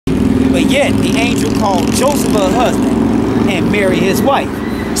But yet the angel called Joseph her husband and Mary his wife.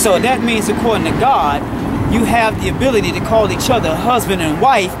 So that means, according to God, you have the ability to call each other husband and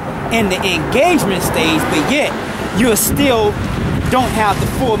wife in the engagement stage, but yet you still don't have the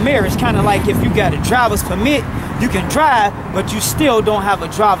full marriage. Kind of like if you got a driver's permit, you can drive, but you still don't have a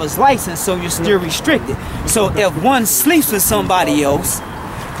driver's license, so you're still restricted. So if one sleeps with somebody else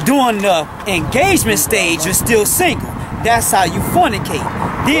during the engagement stage, you're still single. That's how you fornicate.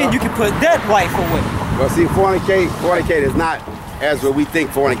 Then you can put that wife away. Well, see, fornicate is not as what we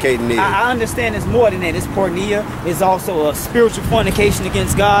think fornicating is. I understand it's more than that. It's porneia. It's also a spiritual fornication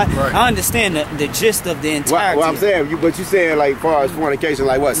against God. Right. I understand the gist of the entirety. Well, I'm saying, but you're saying like, as far as fornication,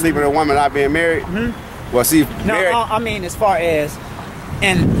 like what, sleeping with a woman not being married? Well, see, no, I mean as far as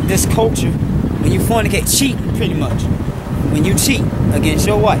in this culture, when you fornicate, cheating pretty much. When you cheat against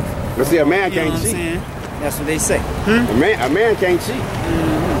your wife. But see, a man can't cheat. That's what they say. A man can't cheat.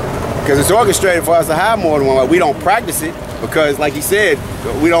 Because it's orchestrated for us to have more than one wife. We don't practice it because, like he said,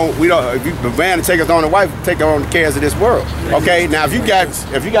 we don't. If the man to take us on the wife, take on the cares of this world. Okay, now if you got,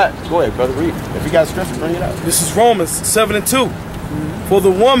 go ahead, brother, read. If you got scripture, bring it up. This is Romans 7:2. For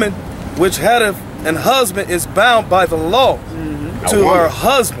the woman which hath an husband is bound by the law to her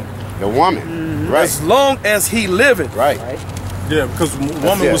husband. The woman, right? As long as he liveth. Right. Yeah, because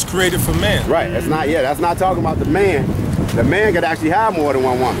woman was created for man. Right. That's not. Yeah, that's not talking about the man. The man could actually have more than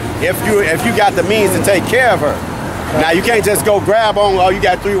one woman if you got the means to take care of her. Now you can't just go grab on. Oh, you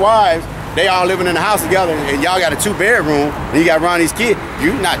got 3 wives. They all living in the house together, and y'all got a 2-bedroom. And you got to run these kids.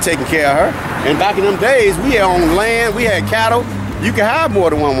 You not taking care of her. And back in them days, we had owned land. We had cattle. You can have more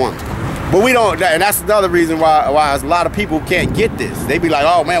than one woman. But we don't, and that's another reason why a lot of people can't get this. They be like,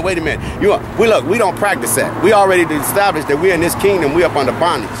 oh man, wait a minute. We don't practice that. We already established that we're in this kingdom, we up under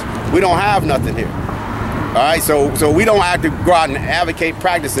bondage. We don't have nothing here. All right, so we don't have to go out and advocate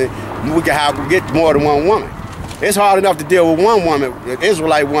practicing. We can get more than one woman. It's hard enough to deal with one woman, an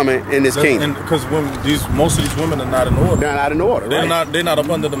Israelite woman in this kingdom. Because most of these women are not in order. They're not in order. They're not up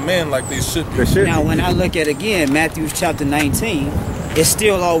under the man like they should be. Now, when I look at again Matthew chapter 19, it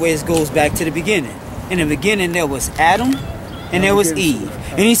still always goes back to the beginning. In the beginning, there was Adam and there was Eve.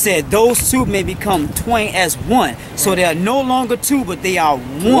 And he said, those two may become twain as one. So they are no longer two, but they are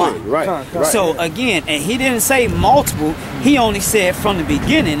one. Right. So again, and he didn't say multiple. He only said from the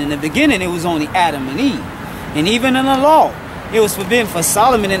beginning. In the beginning, it was only Adam and Eve. And even in the law, it was forbidden for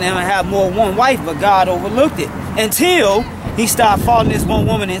Solomon and them to have more than one wife, but God overlooked it until he started following this one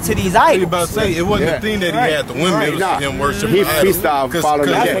woman into these idols. You about to say, it wasn't the thing that he had the women, it was him worshiping idols. He started following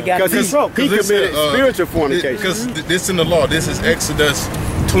that because he committed spiritual fornication. Because this in the law, this is Exodus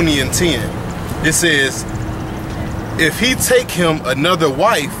 20:10. It says, if he take him another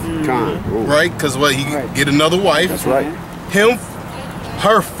wife, right? Because he get another wife. That's right.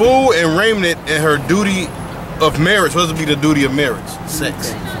 Her food and raiment and her duty of marriage, what does it be the duty of marriage?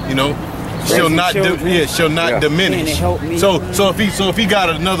 Sex. You know? Shall not diminish. So if he got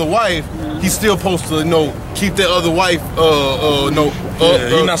another wife, he's still supposed to keep that other wife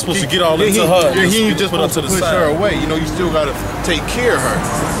he's not supposed to get all into her. Yeah, he ain't just supposed to push her away. You still gotta take care of her.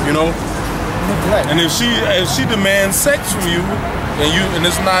 And if she demands sex from you and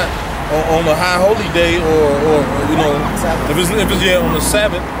it's not on a high holy day or if it's on the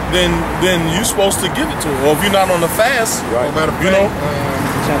Sabbath, then you're supposed to give it to her. Or if you're not on the fast,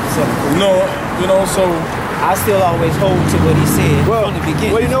 so I still always hold to what he said from the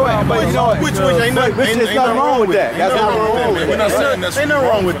beginning. Well, you know what? Which ain't nothing wrong with that. That's not wrong with that. Ain't nothing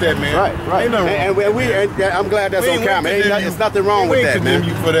wrong with that, man. Right. And I'm glad that's on camera. It's nothing wrong with that, man. We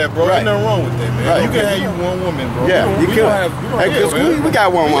ain't condemn you for that, bro. Ain't nothing wrong with that, man. You can have you one woman, bro. Yeah, you can. We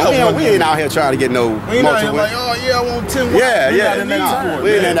got one woman. We ain't out here trying to get no multiple. We ain't out here like, oh yeah, I want 10 women. Yeah. We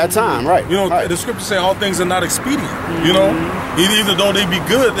ain't in that time, right? The scripture say all things are not expedient. Even though they be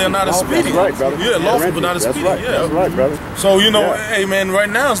good, they're not expedient. That's right, brother. Yeah, lawful but not expedient. That's right, brother. So hey man, right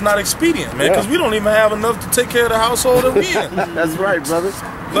now it's not expedient, man, because we don't even have enough to take care of the household that we in. That's right, brother.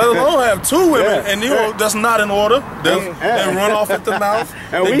 Let alone have 2 women, and that's not in order. They run off at the mouth.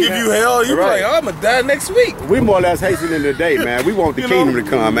 And they give you hell. You be like, I'm gonna die next week. We more or less hastening the day, man. We want the kingdom to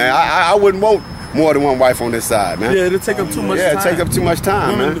come, man. I wouldn't want more than one wife on this side, man. Yeah, it'll take up too much time. Yeah, it takes up too much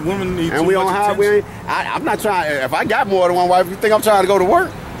time, man. Women need and we don't have. I'm not trying. If I got more than one wife, you think I'm trying to go to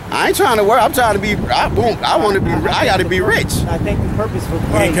work? I ain't trying to work. I'm trying to be. I want to be. I got to be rich. I think the purpose for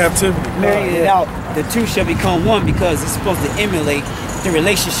Christ marrying it out, the two shall become one, because it's supposed to emulate the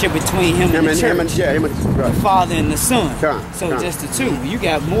relationship between him and the church, the Father and the Son. So just the two. You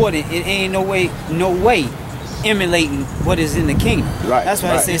got more than it. Ain't no way emulating what is in the kingdom. Right. That's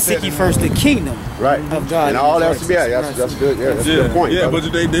why I say seek ye first the kingdom of God. And all that's that's good. Yeah, that's a good point. Yeah, but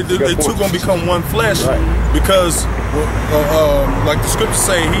they two gonna become one flesh, because like the scriptures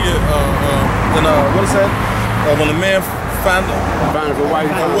say here, what is that? When a man find a wife,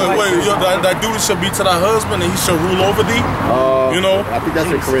 thy duty shall be to thy husband, and he shall rule over thee. You know, I think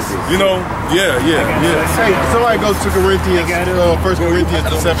that's in Corinthians. You know, yeah. Hey, somebody goes to Corinthians, 1 Corinthians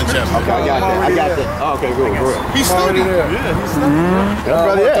the 7th chapter. Okay, I got that. Oh, okay, good. He studied. Yeah, he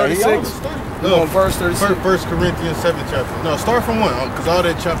studied. 36. No, verse 36. 1 Corinthians 7th chapter. No, start from 1, because all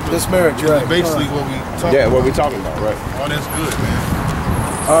that chapter. This marriage, right? Basically, what we talking. Yeah, what we talking about, right? Oh, that's good,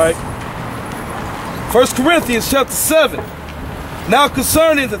 man. All right. 1 Corinthians chapter 7. Now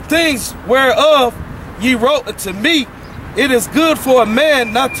concerning the things whereof ye wrote unto me, it is good for a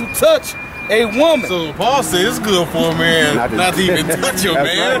man not to touch a woman. So Paul said it's good for a man not to even touch your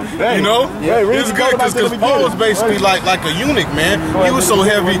man. Right. You know, it's good because Paul was basically like a eunuch, man. He was so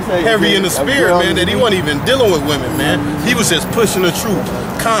heavy in the spirit, man, that he wasn't even dealing with women, man. He was just pushing the truth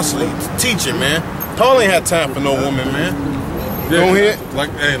constantly, teaching, man. Paul ain't had time for no woman, man. Go ahead.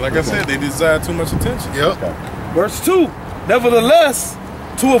 Like I said, they desire too much attention. Yep. Verse 2. Nevertheless,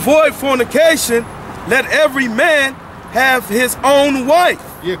 to avoid fornication, let every man have his own wife.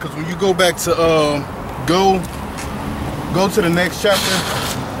 Yeah, because when you go back to go to the next chapter,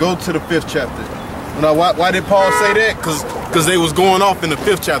 go to the 5th chapter. Now, why did Paul say that? Because they was going off in the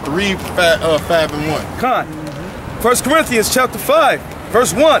 5th chapter. Read 5 and 1. Con. 1 Corinthians chapter 5,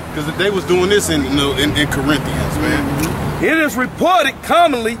 verse 1. Because they was doing this in Corinthians, man. It is reported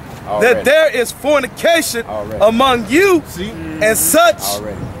commonly that there is fornication among you, and such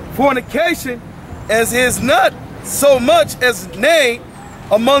fornication as is not so much as named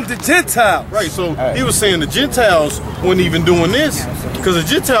among the Gentiles. Right, so he was saying the Gentiles weren't even doing this, because the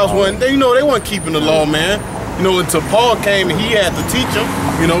Gentiles weren't, they weren't keeping the law, man. You know, until Paul came and he had to teach them,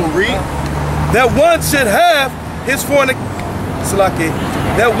 you know, read. That one should have his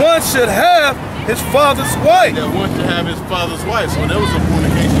his father's wife. That one should have his father's wife, so that was a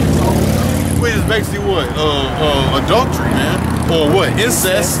fornication. Which is basically what? Adultery, man. Or what?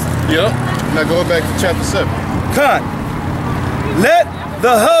 Incest. Yep. Now go back to chapter 7. Con. Let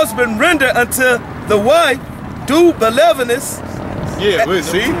the husband render unto the wife due benevolence. Yeah, but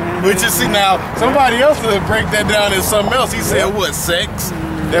see now, somebody else will break that down as something else. He said what? Sex?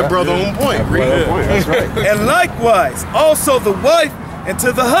 That brother on point. That's right. And likewise, also the wife and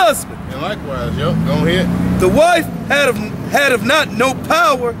to the husband. And likewise, go ahead. The wife had of not no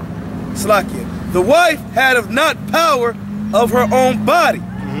power, the wife had of not power of her own body,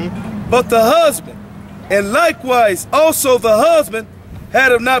 but the husband. And likewise, also the husband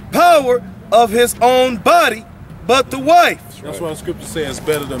had of not power of his own body, but the wife. That's why the scripture says it's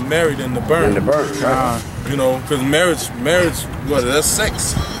better to marry than to burn. Right. You know, because marriage, that's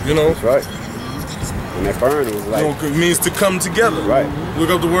sex. You know. That's right. And that burn was like. You know, it means to come together. Right.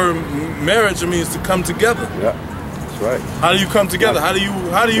 Look up the word marriage. It means to come together. Yeah. That's right. How do you come together? How do you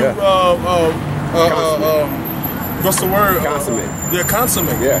what's the word? Consummate.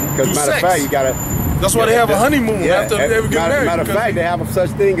 Consummate. Yeah. Because matter of fact, you gotta. That's why they have a honeymoon after they ever get married. Matter of fact, they have a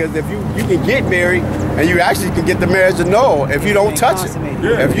such thing as if you can get married and you actually can get the marriage annulled if you don't touch it.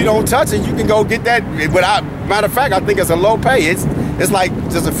 Yeah. If you don't touch it, you can go get that without. Matter of fact, I think it's a low pay. It's like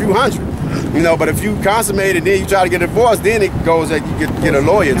just a few hundred, you know. But if you consummate it, then you try to get a divorce, then it goes that you get a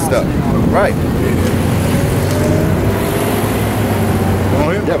lawyer and stuff. Right.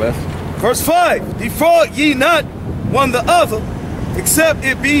 Yeah, but Verse 5. Defraud ye not one the other, except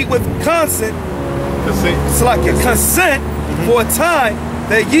it be with consent. Consent for a time,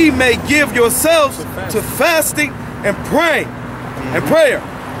 that ye may give yourselves to fasting and praying and prayer,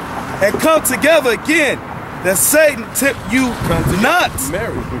 and come together again, that Satan tempt you not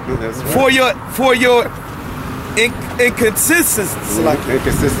for your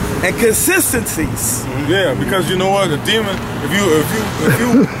inconsistencies. Yeah, because you know what, the demon, if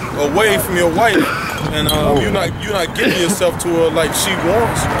you away from your wife and you're not giving yourself to her like she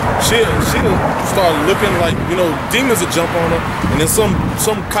wants, she'll start looking like, you know, demons will jump on her, and then some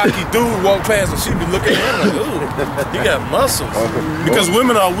cocky dude walk past and she'll be looking at him like, ooh, he got muscles. Because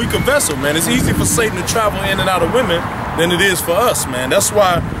women are a weaker vessel, man. It's easy for Satan to travel in and out of women than it is for us, man. That's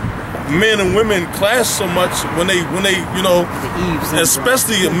why men and women clash so much when they you know,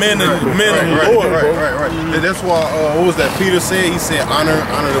 especially men and the Lord. Right. And that's why what was that Peter said? He said honor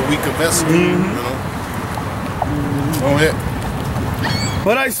the weaker vessel. You know? Go ahead.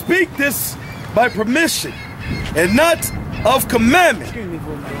 But I speak this by permission and not of commandment.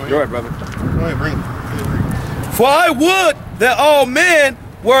 Go ahead, brother. Go ahead, bring it. For I would that all men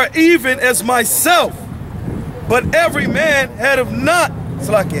were even as myself, But every man had of not,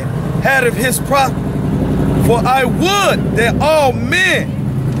 had of his proper. For I would that all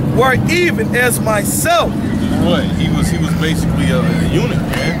men were even as myself. What? He was basically a eunuch,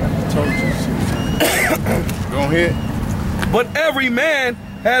 man. Go ahead. But every man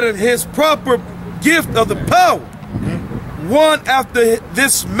had his proper gift of the power, one after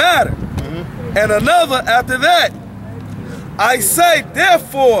this matter, and another after that. I say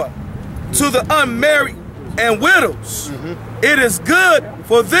therefore to the unmarried and widows, it is good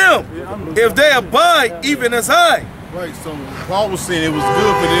for them if they abide even as I. Right, so Paul was saying it was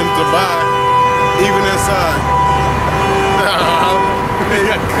good for them to abide even as I.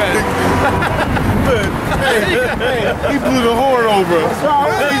 He blew the horn over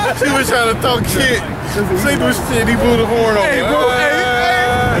us. He was trying to talk shit. Say this shit, he blew the horn over us. Hey, bro,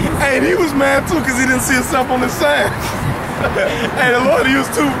 hey, he was mad too because he didn't see himself on the sign. Hey, the Lord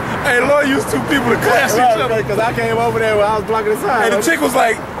used two people to clash each other. Because I came over there when I was blocking the sign. And the chick was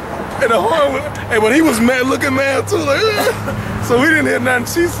like, and the horn was, hey, but he was mad, looking mad too. Like, so we didn't hear nothing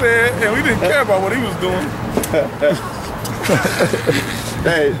she said, and we didn't care about what he was doing.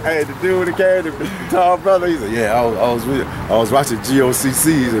 Hey, the dude that came, the tall brother, he said, yeah, I was watching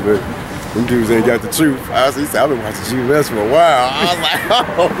GOCCs, but them dudes ain't got the truth. He said, I've been watching GMS for a while. I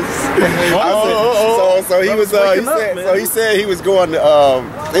was like, he said he was going to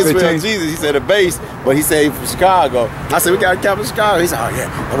Israel Jesus. He said a base, but he said he from Chicago. I said, we got a camp in Chicago. He said, oh yeah,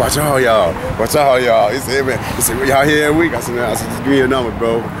 I watch all y'all. He said, man, well, y'all here every week. I said, just give me your number,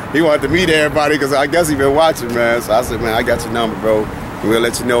 bro. He wanted to meet everybody because I guess he been watching, man. So I said, man, I got your number, bro. We'll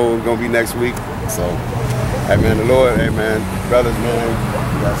let you know what's gonna be next week. So, hey man, the Lord, hey man, brothers, man,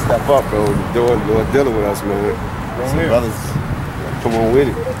 you gotta step up, bro. The Lord dealing with us, man. So brothers, come on with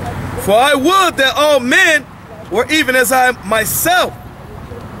it. For I would that all men were even as I myself,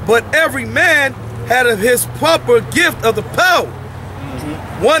 but every man had of his proper gift of the power.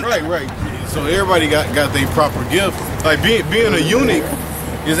 One, right. So everybody got their proper gift. Like being a eunuch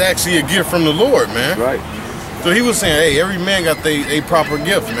is actually a gift from the Lord, man. Right. So he was saying, hey, every man got a proper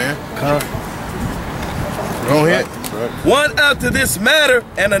gift, man. Go ahead. Right. One after this matter,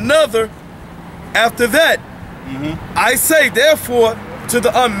 and another after that. I say, therefore, to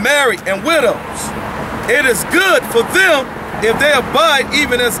the unmarried and widows, it is good for them if they abide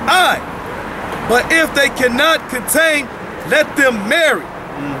even as I. But if they cannot contain, let them marry.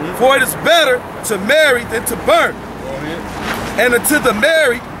 For it is better to marry than to burn. And unto the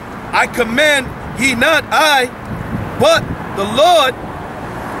married, I command ye not I, but the Lord,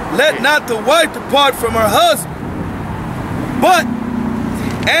 let not the wife depart from her husband. But,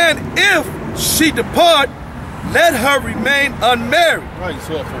 and if she depart, let her remain unmarried. Right,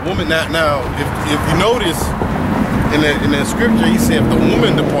 so if a woman, now if you notice, in that scripture, he said if the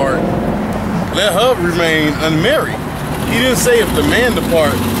woman depart, let her remain unmarried. He didn't say if the man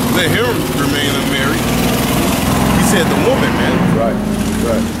depart, let him remain unmarried. He said the woman, man. Right.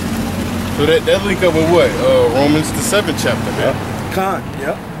 So that link up with what? Romans the 7th chapter, man.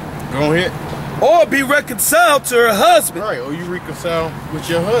 Yep. Go ahead. Or be reconciled to her husband. Right, or you reconcile with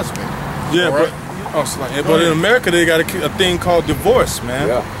your husband. Yeah, right. but in America they got a thing called divorce, man.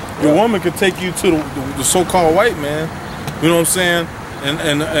 Yeah. Your woman could take you to the so-called white man, you know what I'm saying,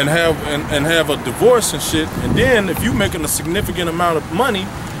 and have a divorce and shit. And then if you making a significant amount of money,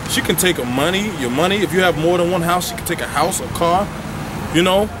 she can take your money. If you have more than one house, she can take a house, a car, you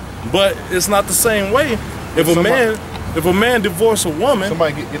know. But it's not the same way. If a man divorce a woman,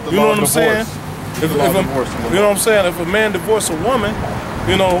 somebody get the you know law what I'm saying? You know what I'm saying? If a man divorce a woman,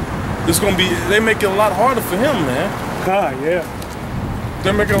 you know, it's gonna be, they make it a lot harder for him, man. Yeah.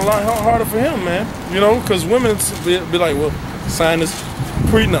 They make it a lot harder for him, man. You know, because women be like, well, sign this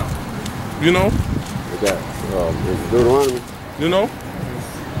prenup. You know. With that, Deuteronomy. You know.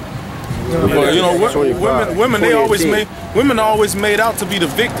 But you know, women are always made out to be the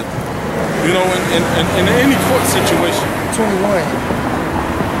victim. You know, in any court situation.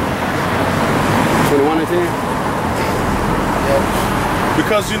 21 and 10?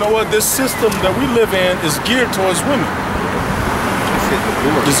 Because you know what, this system that we live in is geared towards women.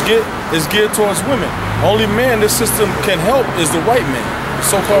 It's geared towards women. Only man this system can help is the white man, the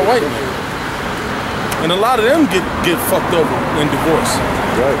so-called white man. And a lot of them get fucked over in divorce.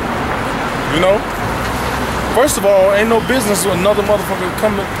 Right. You know? First of all, ain't no business with another motherfucker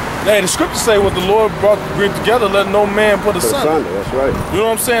coming. Hey, the scriptures say what the Lord brought together, let no man put asunder. That's right. You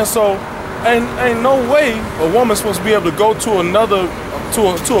know what I'm saying? So ain't no way a woman's supposed to be able to go to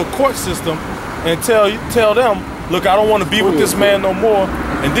a court system and tell them, look, I don't want to be with this man no more,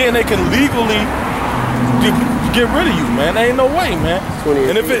 and then they can legally get rid of you, man. There ain't no way, man.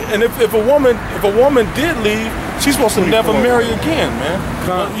 And if a woman did leave, she's supposed to never marry again, man.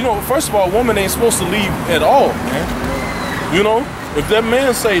 You know, first of all, a woman ain't supposed to leave at all, man. You know, if that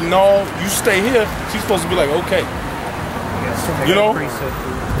man say no, you stay here, she's supposed to be like, okay. You know.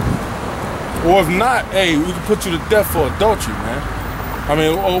 Or if not, hey, we can put you to death for adultery, man. I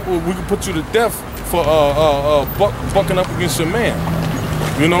mean, we can put you to death for bucking up against your man.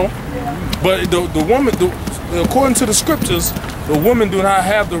 You know. But the woman, according to the scriptures, the woman do not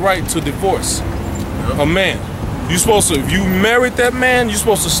have the right to divorce a man. You supposed to, if you married that man, you're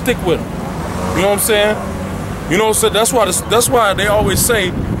supposed to stick with him. You know what I'm saying? You know, so that's why they always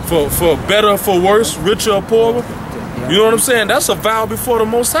say for better, for worse, richer or poorer. You know what I'm saying? That's a vow before the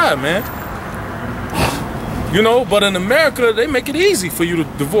Most High, man. You know, but in America, they make it easy for you to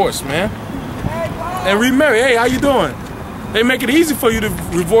divorce, man, and remarry. Hey, how you doing? They make it easy for you to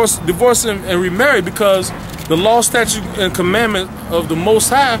divorce and remarry because the law, statute, and commandment of the Most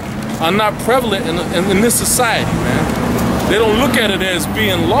High are not prevalent in this society, man. They don't look at it as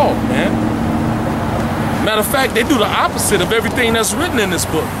being law, man. Matter of fact, they do the opposite of everything that's written in this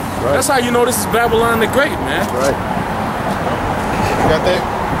book. Right. That's how you know this is Babylon the Great, man. Right. You got that?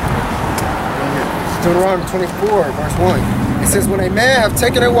 Deuteronomy 24, verse 1. It says, when a man have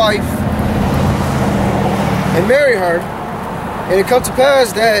taken a wife and marry her, and it come to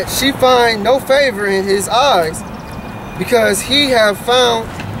pass that she find no favor in his eyes, because he have found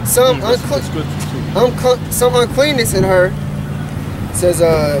some uncleanness in her, it says,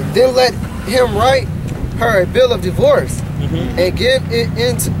 then let him write her a bill of divorce, and give it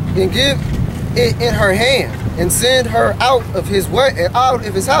in her hand, and send her out of his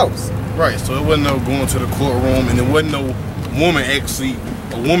house. Right, so it wasn't no going to the courtroom, and it wasn't no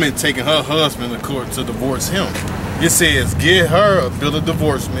woman taking her husband to court to divorce him. It says, get her a bill of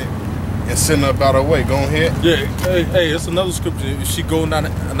divorcement and send her about her way. Go ahead. Yeah, hey, it's another scripture. If she go not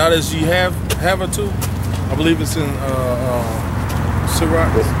as ye have her to, I believe it's in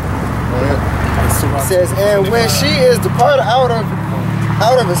Sirach. It says, and when she is departed out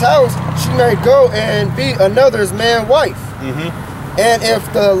of his house, she may go and be another's man's wife. And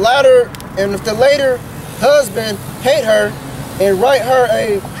if the later husband hate her and write her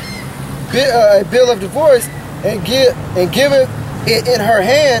a bill of divorce and giveth it in her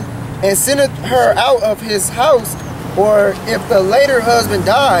hand and sendeth her out of his house, or if the later husband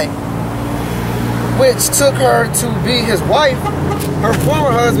die, which took her to be his wife, her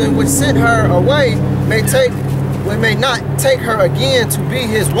former husband which sent her away may not take her again to be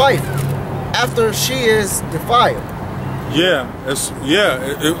his wife after she is defiled. Yeah,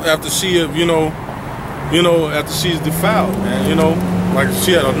 after she, after she's defiled, man, like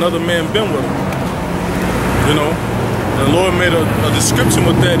she had another man been with her, The Lord made a description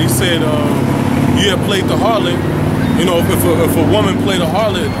with that. He said, you have played the harlot. If a woman played the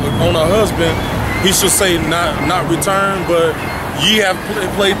harlot on her husband, he should say not return, but ye have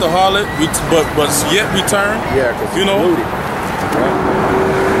played the harlot, but yet return. Yeah, because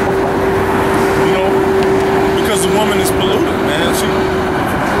because the woman is polluted, man. She,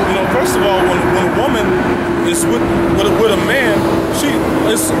 first of all, when a woman is with a man,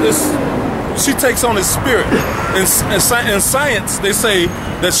 she takes on his spirit. In science, they say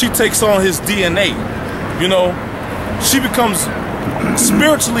that she takes on his DNA. She becomes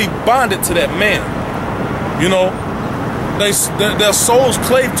spiritually bonded to that man. Their souls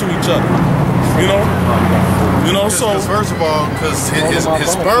clave to each other. So first of all, because his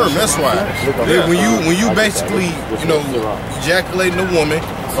sperm, that's why. When you basically, ejaculating a woman,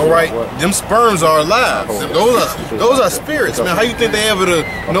 all right, them sperms are alive. Those are spirits, man. How you think they ever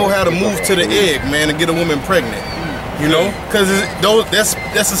know how to move to the egg, man, and get a woman pregnant? Because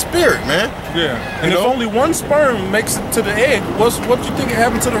that's a spirit, man. Yeah. And if only one sperm makes it to the egg, what you think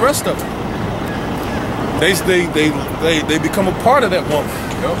happened to the rest of them? They become a part of that woman.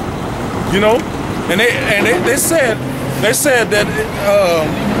 And they said that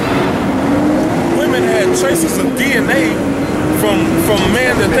women had traces of DNA from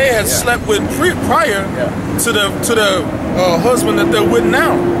men that they had slept with prior to the husband that they're with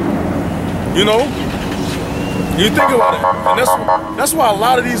now. You think about it, and that's why a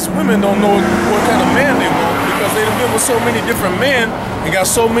lot of these women don't know what kind of man they want, because they've been with so many different men and got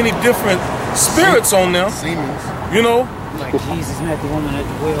so many different spirits on them. Like Jesus met the woman at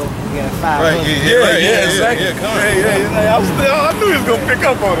the well. He got 5 right, husbands. Exactly. I knew he was gonna pick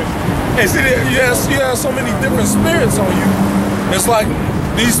up on it. Hey, see, you have so many different spirits on you. It's like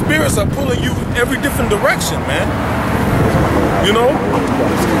these spirits are pulling you every different direction, man. It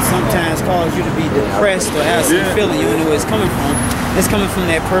sometimes cause you to be depressed or have some feeling you don't know where it's coming from. It's coming from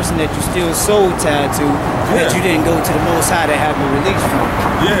that person that you're still soul tied to, that you didn't go to the Most High to have a release from.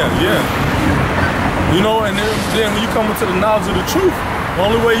 Yeah, yeah. You know, and then when you come into the knowledge of the truth, the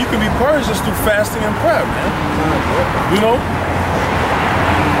only way you can be purged is through fasting and prayer, man. You know?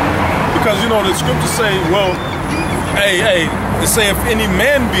 Because, you know, the scriptures say, well, they say if any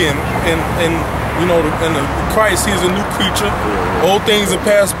man be in you know, in Christ, he's a new creature. Old things have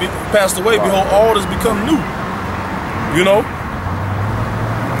passed away. Behold, all has become new. You know?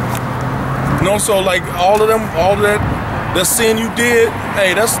 You know, so like all that sin you did,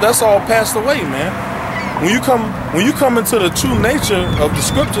 hey, that's all passed away, man. When you come into the true nature of the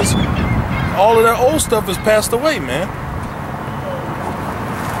scriptures, all of that old stuff is passed away, man.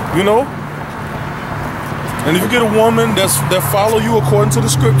 You know? And if you get a woman that follow you according to the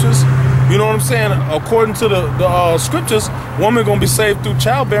scriptures, you know what I'm saying? According to the scriptures, woman gonna be saved through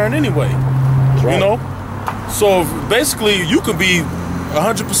childbearing anyway. Right. You know? So basically, you could be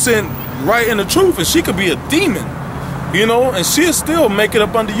 100% right in the truth, and she could be a demon. You know, and she'll still make it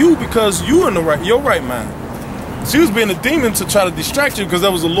up under you because you in your right mind. She was being a demon to try to distract you because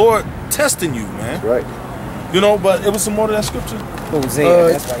that was the Lord testing you, man. Right. You know, but it was some more to that scripture.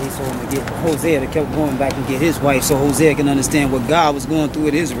 Hosea, that's why he told him to get Hosea to kept going back and get his wife, so Hosea can understand what God was going through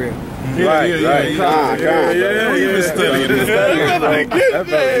with Israel. Right. Yeah. You been studying this.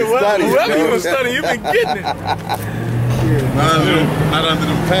 Whatever you been studying, you've been getting it. Not under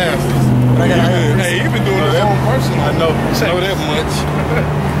them pastors. Hey, you've been doing this on person. I know that much.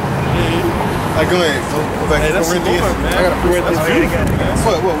 Go ahead. Go back to Corinthians. I got a Corinthians.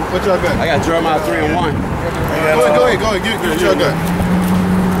 What y'all got? I got Jeremiah 3:1. Go ahead. Get what y'all got.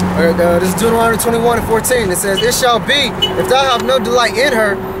 This is Deuteronomy 21:14. It says, "It shall be, if thou have no delight in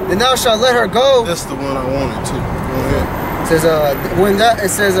her, then thou shalt let her go." That's the one I wanted to. Go ahead. It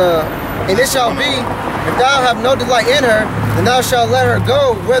says, and it shall be, if thou have no delight in her, then thou shalt let her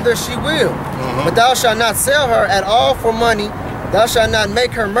go whither she will. But thou shalt not sell her at all for money. Thou shalt not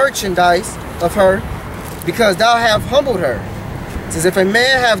make her merchandise of her, because thou have humbled her. It says, if a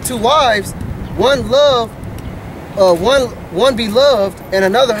man have two wives, one be loved and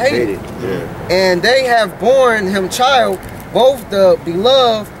another hated. Yeah. And they have borne him child, both the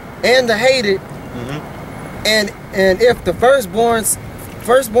beloved and the hated. And if the firstborn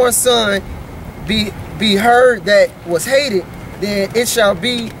son be heard that was hated, then it shall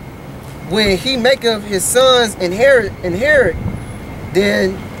be when he maketh his sons inherit,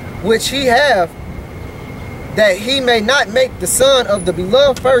 then which he have, that he may not make the son of the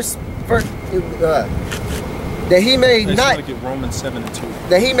beloved that he may not get Romans 7:2.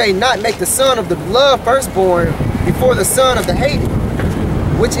 That he may not make the son of the beloved firstborn before the son of the hated,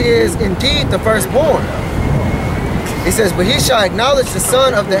 which is indeed the firstborn. He says, but he shall acknowledge the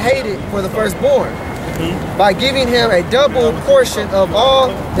son of the hated for the firstborn, by giving him a double portion of all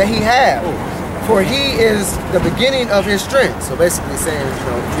that he hath, for he is the beginning of his strength. So basically saying,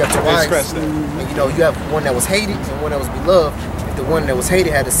 you have two wives, and you have one that was hated and one that was beloved. If the one that was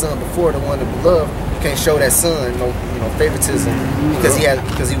hated had a son before the one that was beloved, you can't show that son no favoritism because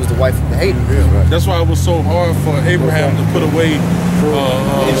he was the wife of the hated. That's why it was so hard for Abraham to put away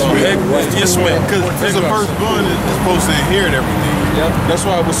Ishmael, because the firstborn is supposed to inherit everything. Yep. That's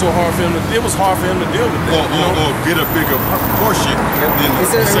why it was so hard for him. It was hard for him to deal with that. Or get a bigger portion than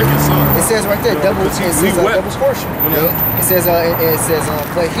the second son. It says right there, double portion. It says,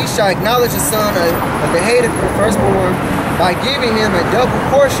 but he shall acknowledge the son of the hated for the firstborn by giving him a double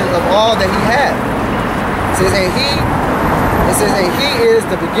portion of all that he had. It says, and he is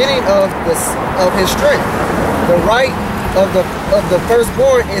the beginning of his strength. The right of the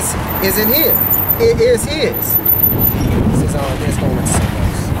firstborn is in him. It is his. It says, let's go into something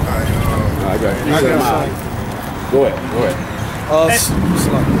else. I got it. Go ahead.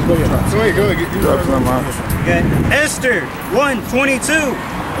 Esther 1:22.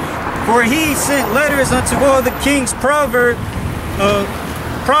 For he sent letters unto all the king's provinces,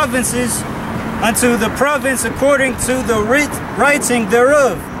 unto the province according to the writing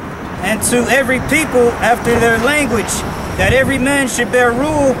thereof, and to every people after their language, that every man should bear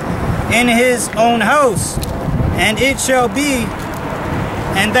rule in his own house, and it shall be,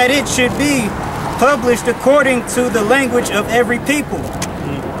 and that it should be published according to the language of every people.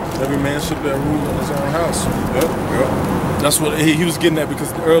 Every man should bear rule in his own house. Yep. That's what he was getting at,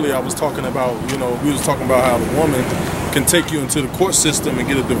 because earlier I was talking about, we was talking about how the woman can take you into the court system and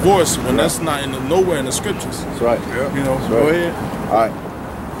get a divorce when that's not nowhere in the scriptures. That's right. Yep. Go ahead. All right.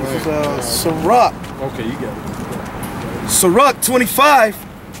 This is Sirach. Okay, you got it. Sirach 25,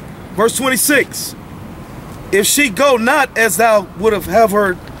 verse 26. If she go not as thou would have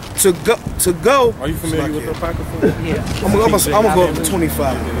her to go. Are you familiar with the Apocrypha? Yeah. I'm gonna go up to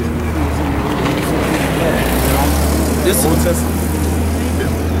 25. This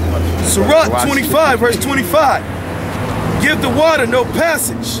Sirach 25, verse 25. Give the water no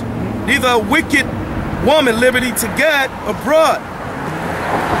passage, neither a wicked woman liberty to gad abroad.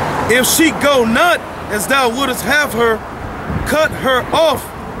 If she go not as thou wouldest have her, cut her off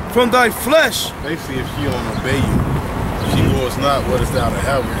from thy flesh. Basically, if she don't obey you, if she goes not, what is thou to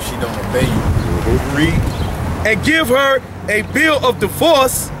have her if she don't obey you? Read. And give her a bill of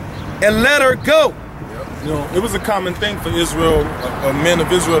divorce and let her go. You know, it was a common thing for Israel, men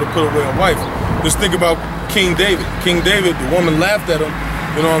of Israel, to put away a wife. Just think about King David. King David, the woman laughed at him.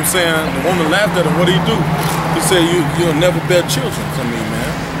 You know what I'm saying? The woman laughed at him. What did he do? He said, you'll never bear children from me,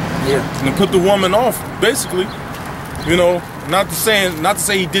 man. Yeah. And put the woman off, basically. You know, not to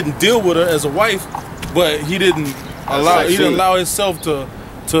say he didn't deal with her as a wife, but he didn't allow himself to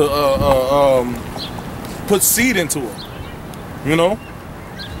put seed into her. You know?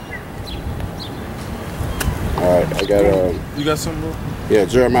 All right, I got You got something, bro? yeah,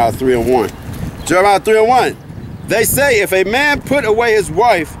 Jeremiah 3:1. Jeremiah 3:1. They say, if a man put away his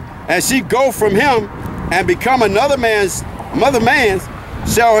wife, and she go from him, and become another man's,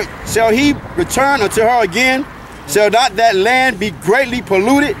 shall he return unto her again? Shall not that land be greatly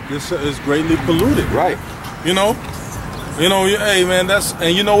polluted? This is greatly polluted. Right. You know, hey man,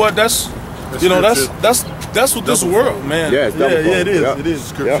 and you know what? That's what this world, man. Yeah, it's double fold. it is. Yep. It is.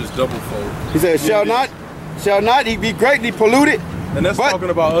 Scripture's double fold. He said, shall not he be greatly polluted? And that's talking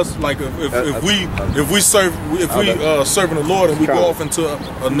about us, like if we serving the Lord and we go off into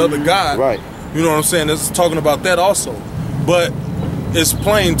another God, right? You know what I'm saying? It's talking about that also, but it's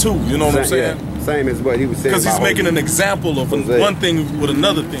plain too. You know what I'm saying? Yeah. Same as what he was saying. Because he's making an example of one thing with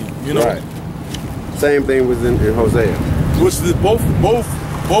another thing. You know, right? Same thing was in Hosea. Which is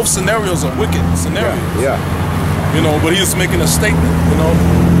both scenarios are wicked scenarios. Yeah. You know, but he's making a statement. You know.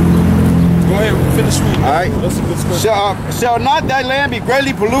 Go ahead, finish reading. All right. Shall not thy land be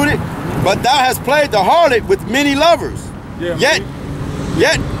greatly polluted? But thou hast played the harlot with many lovers. Yeah,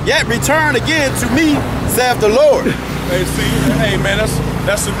 yet return again to me, saith the Lord. Hey, see, hey man,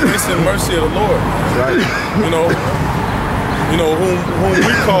 that's the grace and mercy of the Lord. Right. You know whom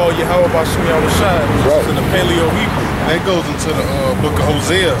we call Yahweh Bashim Yahushai, right. In the Paleo Hebrew. That goes into the book of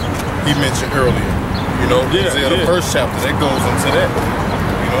Hosea he mentioned earlier. You know, Hosea, the first chapter, that goes into that.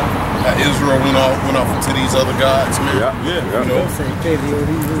 You know. Israel went off into these other gods, man. Yeah. You know?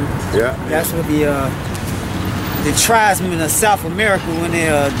 Yeah. That's what the tribesmen of South America, when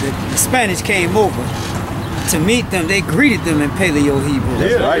the Spanish came over to meet them, they greeted them in Paleo Hebrew.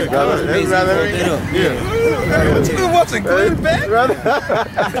 That's right, brother. What's Glenn Beck? Glenn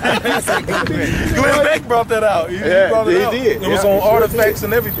Beck brought that out. He brought it out. Did. It was on artifacts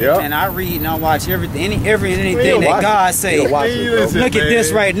and everything. Yeah. And I read and I watch everything, anything that God say. Look at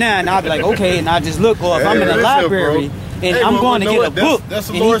this right now, and I'll be like, okay, and I just look. Or if I'm in the library and I'm going to get a book, and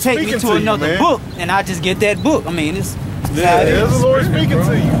he take me to another book, and I just get that book. I mean, it's that's the Lord speaking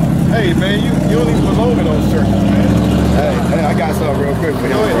to you. Hey man, you don't even belong in those churches, man. Hey, I got something real quick for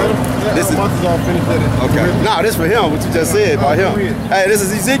him. This is all finished with it. Okay. No, this for him, what you just said about him. Hey, this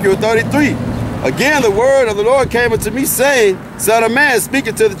is Ezekiel 33. Again, the word of the Lord came unto me, saying, Son of man,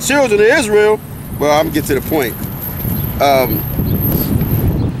 speaking to the children of Israel. Well, I'm going to get to the point.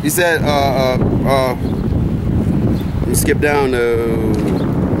 He said, let me skip down to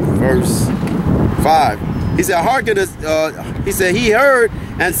verse 5. He said, hearken, he said, he heard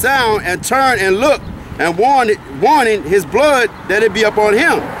and sound and turned and looked and warning his blood that it be upon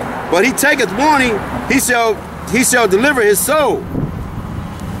him. But he taketh warning, he shall deliver his soul.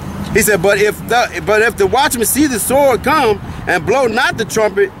 He said, but if the watchman see the sword come and blow not the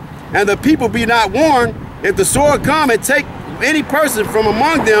trumpet, and the people be not warned, if the sword come and take any person from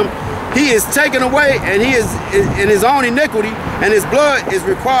among them, he is taken away, and he is in his own iniquity, and his blood is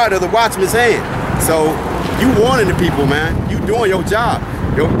required of the watchman's hand. So you warning the people, man. You doing your job.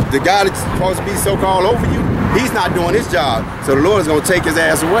 The guy that's supposed to be so-called over you, he's not doing his job. So the Lord is going to take his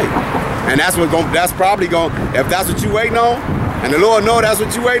ass away. And that's probably going, if that's what you waiting on, and the Lord know that's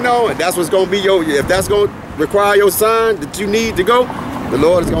what you waiting on, and that's what's going to be if that's going to require your sign that you need to go, the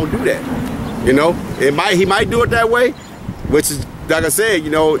Lord is going to do that. You know, he might do it that way, which is, like I said, you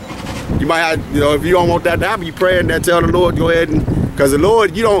know, you might have, you know, if you don't want that to happen, you pray and then tell the Lord, go ahead and, because the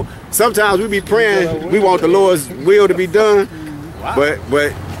Lord, you don't, sometimes we be praying, we want the Lord's will to be done, but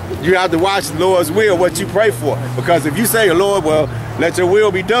you have to watch the Lord's will, what you pray for. Because if you say, Lord, well, let your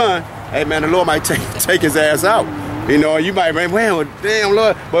will be done, hey man, the Lord might take his ass out. You know, you might say, well, damn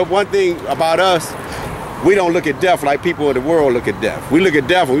Lord. But one thing about us, we don't look at death like people in the world look at death. We look at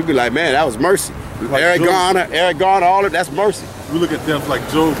death and we be like, man, that was mercy. Like Eric Garner, all of that's mercy. We look at death like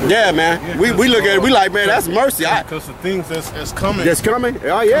Job. Yeah, man. We look at it, we like, man, that's mercy. Because the things that's coming. That's coming?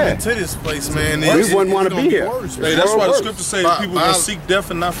 Oh, yeah. To this place, man. We wouldn't want to be here. Hey, that's why the scripture says people will seek death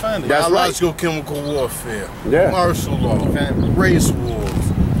and not find it. That's biological, chemical warfare, yeah. martial law, race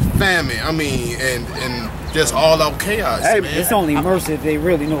wars, famine. I mean, and just all out chaos. Hey, man. It's only mercy if they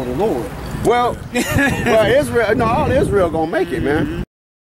really know the Lord. Well, Israel, no, all Israel gonna make it, man.